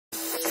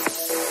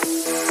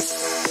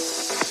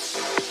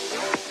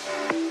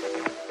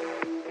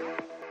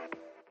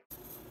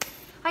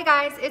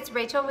Hi guys, it's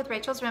Rachel with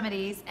Rachel's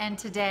Remedies, and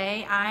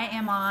today I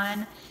am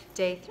on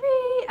day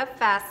 3 of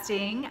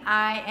fasting.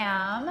 I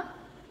am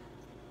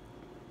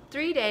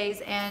 3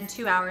 days and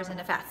 2 hours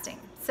into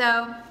fasting.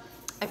 So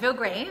I feel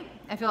great.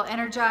 I feel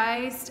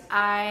energized.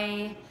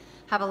 I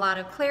have a lot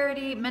of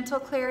clarity,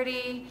 mental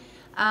clarity.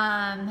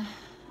 I'm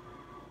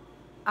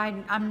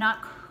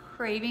not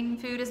craving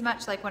food as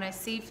much. Like when I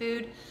see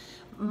food,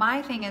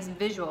 my thing is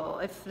visual.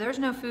 If there's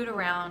no food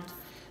around,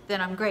 then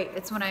I'm great.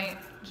 It's when I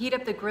heat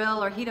up the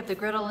grill or heat up the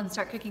griddle and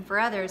start cooking for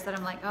others that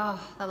I'm like, oh,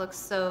 that looks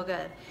so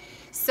good.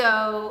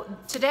 So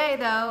today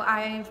though,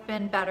 I've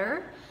been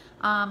better.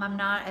 I'm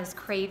not as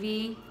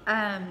cravey.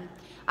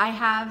 I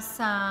have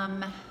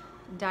some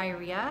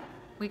diarrhea.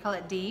 We call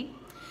it D.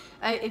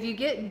 If you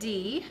get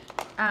D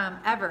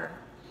ever,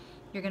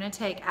 you're gonna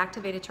take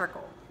activated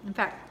charcoal. In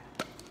fact,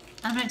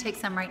 I'm gonna take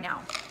some right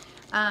now.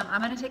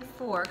 I'm gonna take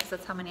 4 because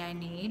that's how many I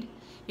need.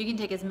 You can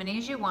take as many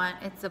as you want.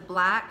 It's a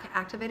black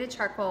activated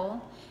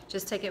charcoal.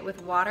 Just take it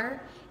with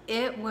water.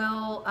 It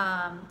will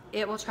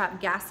trap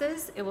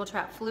gases. It will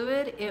trap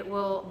fluid. It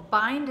will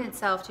bind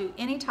itself to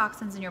any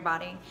toxins in your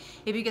body.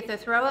 If you get the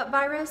throw up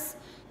virus,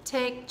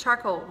 take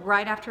charcoal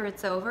right after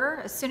it's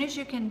over. As soon as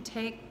you can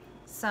take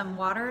some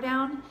water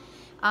down,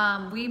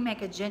 we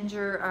make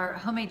a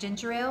homemade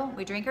ginger ale.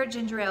 We drink our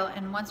ginger ale,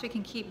 and once we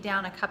can keep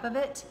down a cup of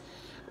it,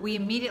 we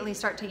immediately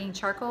start taking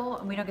charcoal,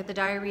 and we don't get the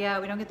diarrhea.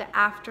 We don't get the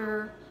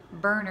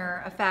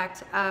afterburner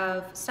effect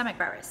of stomach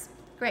virus.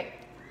 Great.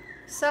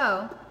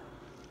 So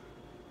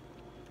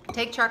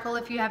take charcoal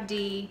if you have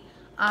D.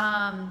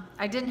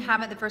 I didn't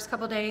have it the first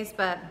couple days,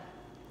 but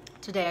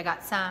today I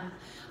got some.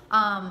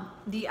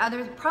 The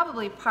other,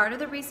 probably part of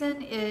the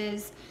reason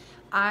is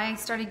I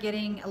started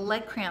getting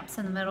leg cramps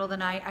in the middle of the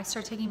night. I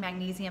started taking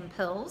magnesium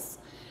pills.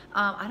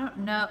 I don't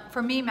know,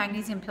 for me,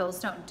 magnesium pills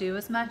don't do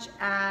as much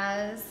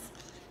as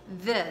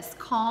this.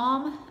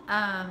 Calm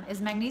is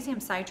magnesium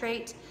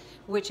citrate,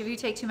 which if you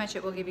take too much,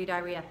 it will give you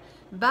diarrhea.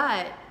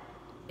 But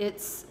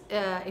it's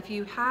if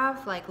you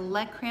have like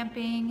leg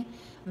cramping,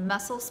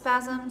 muscle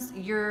spasms,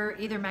 you're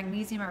either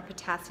magnesium or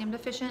potassium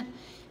deficient.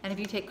 And if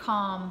you take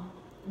Calm,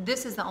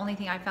 this is the only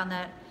thing I found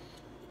that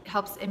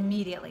helps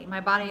immediately.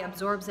 My body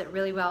absorbs it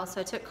really well.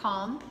 So I took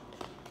Calm.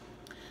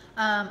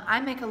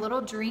 I make a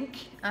little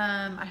drink.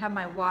 I have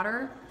my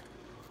water.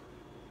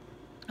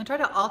 I try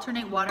to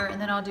alternate water,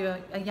 and then I'll do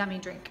a yummy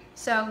drink.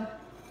 So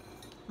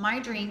my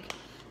drink,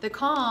 the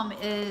Calm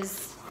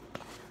is,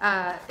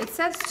 it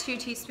says 2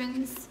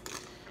 teaspoons.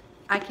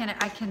 I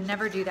can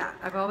never do that.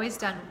 I've always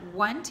done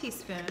 1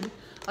 teaspoon.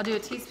 I'll do a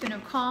teaspoon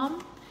of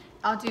Calm.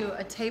 I'll do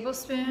a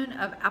tablespoon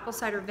of apple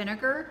cider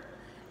vinegar,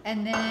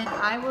 and then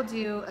I will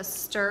do a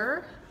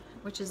stir,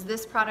 which is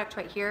this product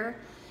right here.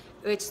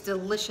 It's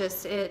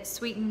delicious. It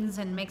sweetens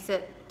and makes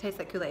it taste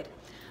like Kool-Aid.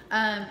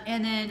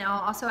 And then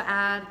I'll also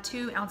add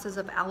 2 ounces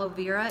of aloe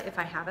vera if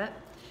I have it.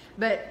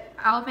 But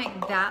I'll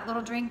make that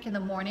little drink in the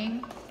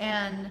morning,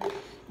 and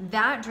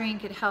that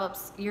drink, it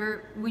helps.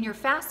 When you're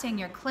fasting,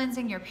 you're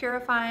cleansing, you're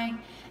purifying,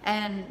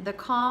 and the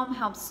Calm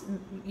helps.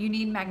 You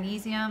need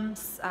magnesium.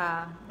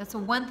 That's the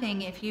one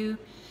thing. If you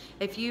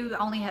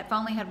only had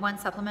 1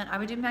 supplement, I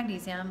would do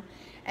magnesium.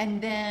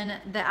 And then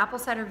the apple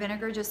cider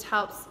vinegar just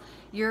helps.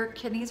 Your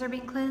kidneys are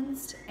being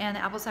cleansed, and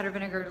the apple cider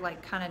vinegar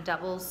like kind of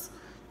doubles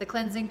the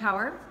cleansing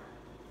power.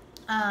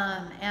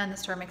 And the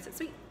stir makes it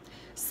sweet.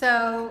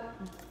 So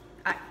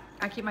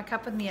I keep my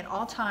cup with me at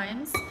all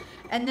times.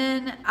 And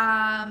then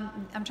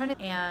I'm trying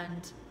to,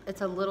 and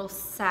it's a little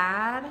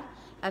sad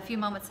a few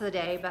moments of the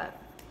day,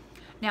 but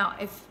now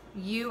if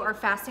you are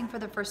fasting for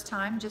the first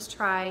time, just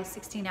try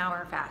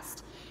 16-hour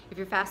fast. If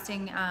you're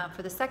fasting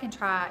for the second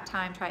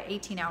time, try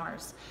 18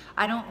 hours.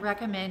 I don't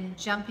recommend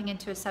jumping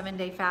into a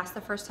 7-day fast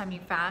the first time you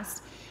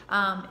fast.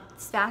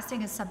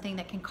 Fasting is something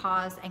that can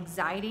cause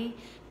anxiety,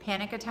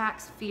 panic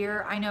attacks,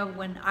 fear. I know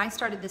when I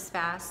started this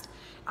fast,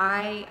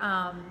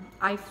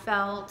 I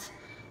felt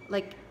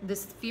like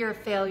this fear of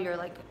failure,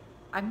 like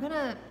I'm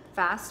gonna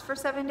fast for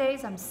 7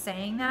 days, I'm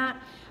saying that,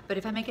 but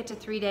if I make it to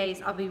 3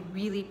 days, I'll be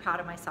really proud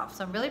of myself.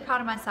 So I'm really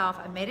proud of myself.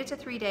 I made it to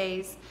 3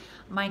 days.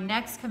 My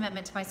next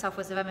commitment to myself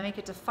was if I make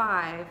it to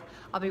 5,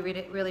 I'll be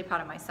really, really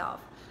proud of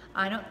myself.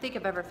 I don't think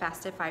I've ever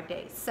fasted 5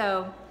 days.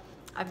 So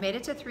I've made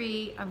it to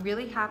 3. I'm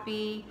really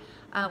happy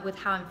with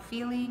how I'm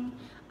feeling.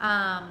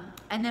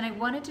 And then I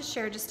wanted to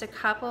share just a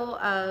couple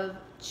of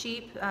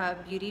cheap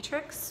beauty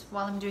tricks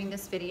while I'm doing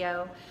this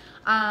video.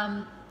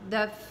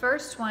 The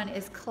first one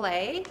is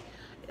clay.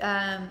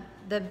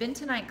 The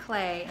bentonite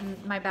clay,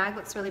 and my bag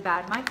looks really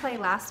bad. My clay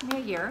lasts me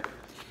a year.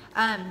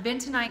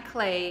 Bentonite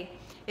clay,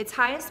 its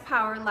highest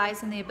power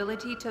lies in the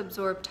ability to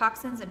absorb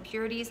toxins,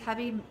 impurities,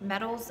 heavy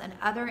metals, and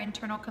other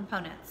internal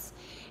components.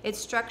 Its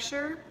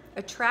structure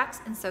attracts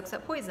and soaks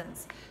up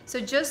poisons. So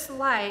just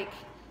like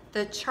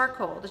the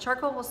charcoal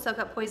will soak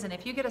up poison.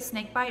 If you get a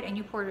snake bite and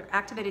you pour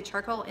activated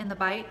charcoal in the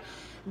bite,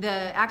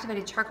 the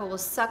activated charcoal will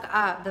suck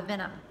up the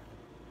venom.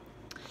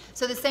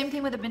 So the same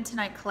thing with the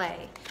bentonite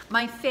clay.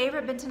 My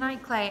favorite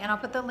bentonite clay, and I'll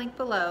put the link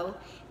below,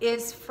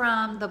 is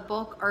from the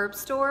bulk herb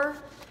store.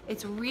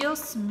 It's real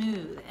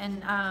smooth,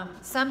 and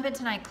some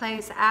bentonite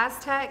clays,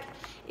 Aztec,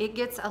 it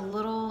gets a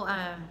little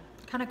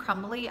kind of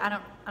crumbly. I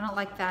don't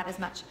like that as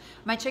much.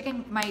 My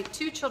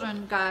 2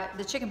 children got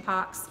the chicken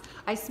pox.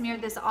 I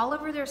smeared this all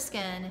over their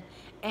skin,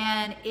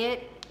 and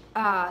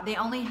they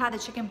only had the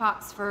chicken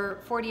pox for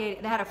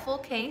 48. They had a full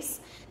case.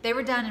 They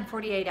were done in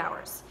 48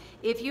 hours.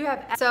 If you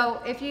have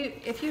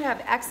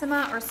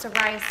eczema or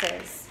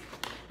psoriasis,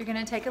 you're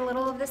going to take a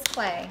little of this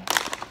clay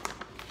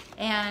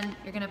and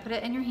you're going to put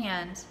it in your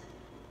hand.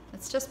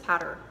 It's just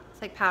powder.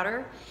 It's like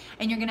powder,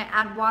 and you're going to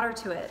add water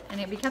to it, and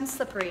it becomes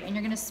slippery, and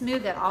you're going to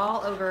smooth it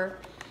all over.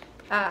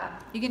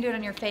 You can do it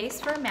on your face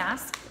for a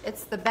mask.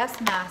 It's the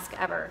best mask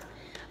ever.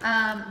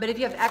 But if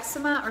you have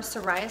eczema or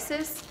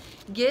psoriasis,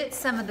 get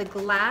some of the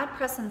Glad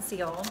Press and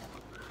Seal,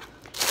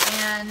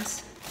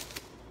 and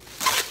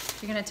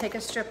you're going to take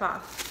a strip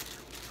off.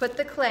 Put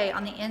the clay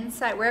on the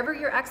inside, wherever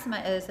your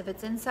eczema is. If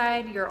it's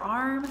inside your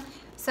arm,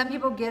 some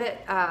people get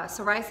it,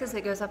 psoriasis,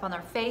 it goes up on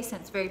their face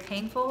and it's very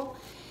painful.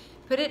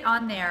 Put it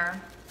on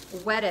there,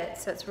 wet it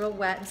so it's real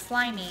wet and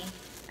slimy,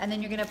 and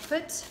then you're gonna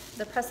put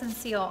the Press and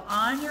Seal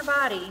on your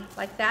body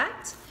like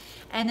that,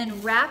 and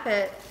then wrap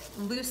it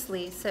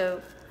loosely.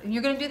 So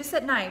you're gonna do this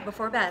at night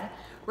before bed.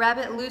 Wrap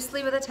it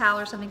loosely with a towel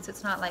or something so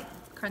it's not like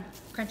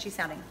crunchy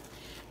sounding.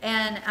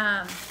 And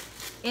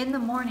in the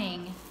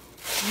morning,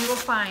 you will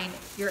find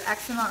your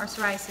eczema or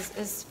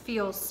psoriasis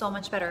feels so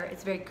much better.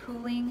 It's very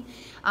cooling.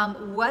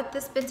 What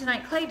this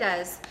bentonite clay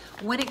does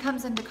when it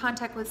comes into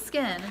contact with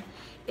skin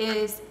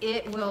is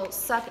it will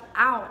suck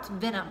out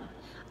venom.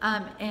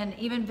 And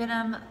even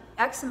venom,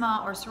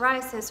 eczema or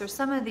psoriasis or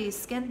some of these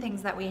skin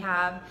things that we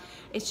have,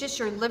 it's just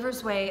your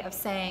liver's way of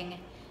saying,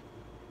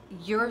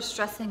 you're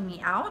stressing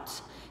me out,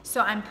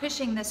 so I'm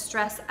pushing this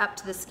stress up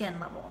to the skin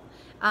level.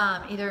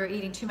 Either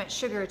eating too much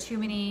sugar, too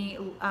many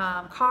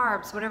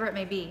carbs, whatever it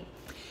may be.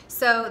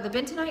 So the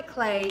bentonite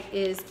clay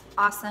is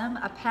awesome.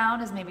 A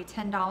pound is maybe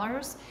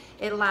 $10.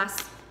 It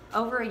lasts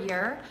over a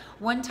year.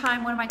 One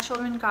time, one of my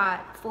children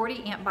got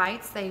 40 ant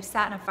bites. They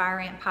sat in a fire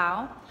ant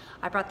pile.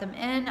 I brought them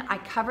in. I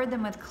covered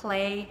them with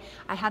clay.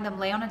 I had them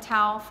lay on a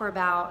towel for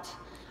about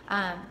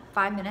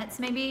 5 minutes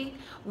maybe.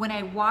 When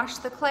I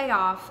washed the clay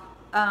off,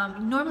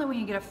 normally when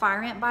you get a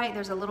fire ant bite,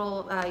 there's a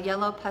little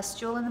yellow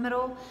pustule in the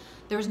middle.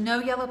 There's no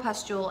yellow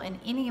pustule in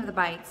any of the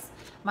bites.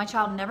 My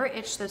child never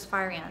itched those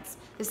fire ants.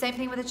 The same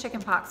thing with the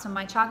chicken pox. When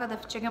my child got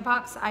the chicken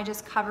pox,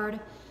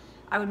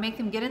 I would make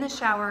them get in the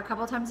shower a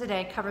couple times a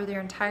day, cover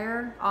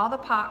all the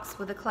pox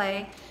with the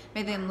clay,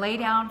 made them lay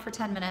down for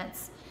 10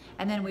 minutes,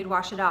 and then we'd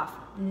wash it off.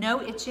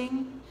 No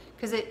itching,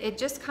 because it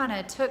just kind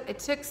of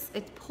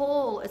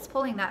it's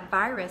pulling that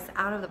virus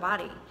out of the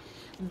body.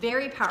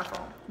 Very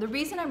powerful. The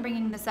reason I'm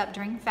bringing this up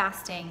during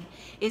fasting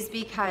is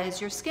because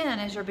your skin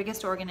is your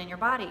biggest organ in your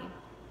body.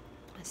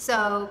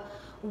 So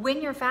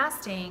when you're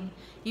fasting,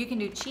 you can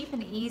do cheap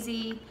and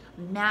easy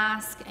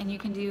mask, and you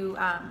can do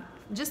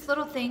just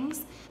little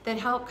things that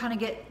help kind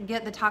of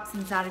get the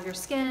toxins out of your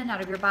skin,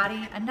 out of your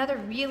body. Another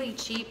really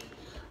cheap,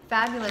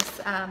 fabulous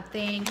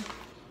thing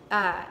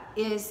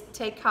is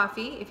take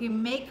coffee. If you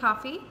make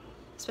coffee,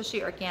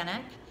 especially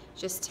organic,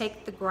 just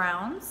take the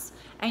grounds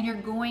and you're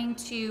going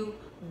to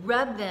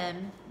rub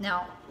them.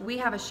 Now, we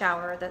have a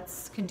shower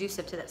that's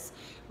conducive to this.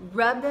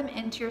 Rub them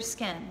into your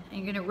skin, and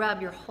you're gonna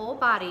rub your whole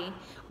body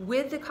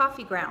with the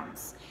coffee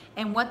grounds.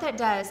 And what that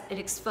does, it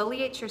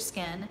exfoliates your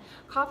skin.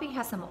 Coffee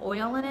has some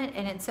oil in it,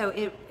 and it's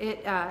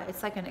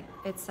like an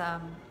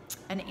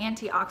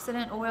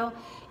antioxidant oil.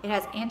 It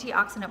has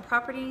antioxidant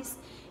properties.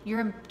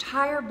 Your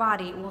entire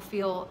body will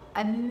feel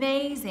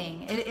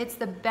amazing. It's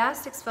the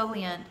best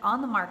exfoliant on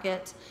the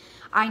market.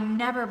 I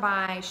never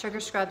buy sugar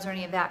scrubs or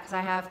any of that because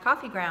I have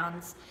coffee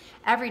grounds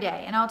every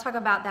day, and I'll talk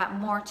about that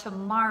more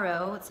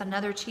tomorrow. It's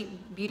another cheap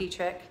beauty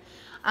trick,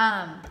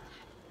 why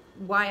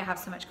I have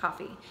so much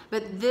coffee.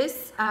 But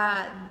these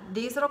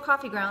little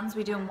coffee grounds,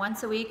 we do them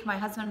once a week. My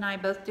husband and I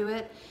both do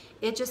it.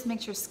 It just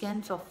makes your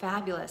skin feel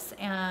fabulous.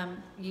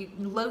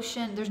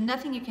 Lotion, there's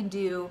nothing you can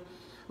do.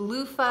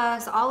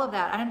 Loofahs, all of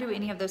that. I don't do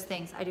any of those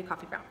things. I do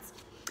coffee grounds.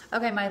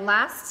 Okay, my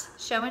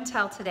last show and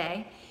tell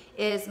today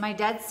is my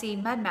Dead Sea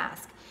mud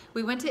mask.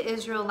 We went to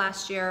Israel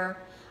last year,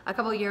 a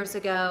couple years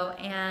ago,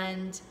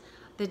 and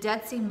the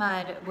Dead Sea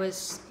mud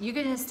was, you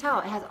can just tell,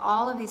 it has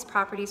all of these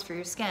properties for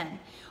your skin.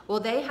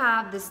 Well, they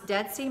have this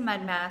Dead Sea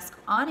mud mask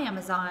on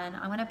Amazon.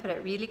 I'm gonna put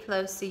it really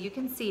close so you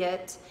can see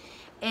it.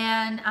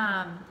 And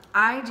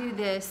I do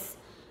this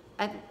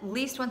at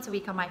least once a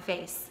week on my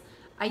face.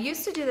 I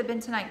used to do the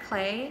bentonite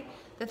clay.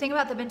 The thing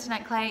about the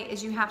bentonite clay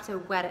is you have to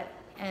wet it.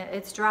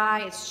 It's dry,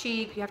 it's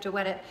cheap, you have to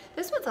wet it.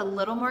 This one's a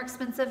little more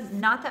expensive,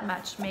 not that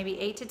much, maybe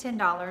 $8 to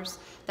 $10.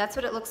 That's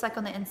what it looks like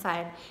on the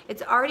inside.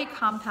 It's already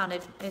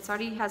compounded, it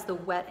already has the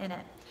wet in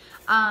it.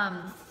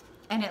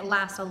 And it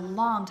lasts a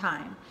long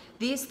time.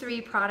 These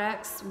 3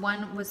 products,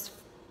 one was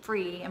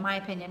free in my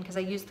opinion, because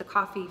I use the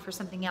coffee for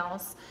something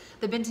else.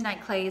 The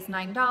bentonite clay is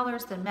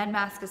 $9, the med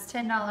mask is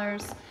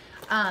 $10.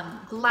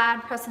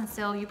 Glad Press and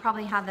Seal, you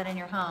probably have that in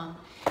your home.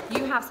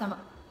 You have some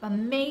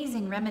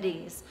amazing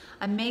remedies,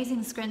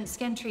 amazing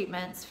skin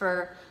treatments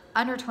for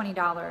under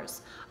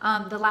 $20.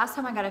 The last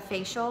time I got a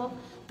facial,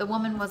 the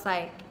woman was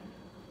like,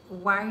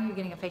 why are you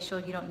getting a facial?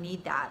 You don't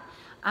need that.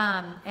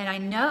 And I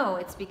know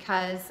it's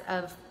because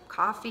of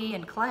coffee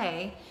and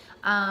clay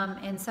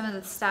and some of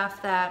the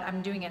stuff that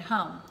I'm doing at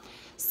home.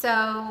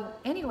 So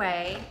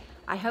anyway,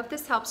 I hope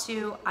this helps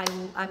you.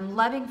 I'm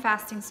loving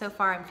fasting so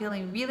far. I'm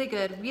feeling really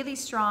good, really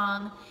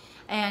strong.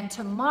 And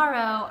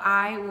tomorrow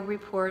I will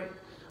report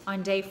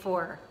on day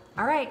 4.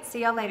 All right,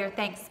 see y'all later.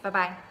 Thanks.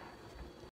 Bye-bye.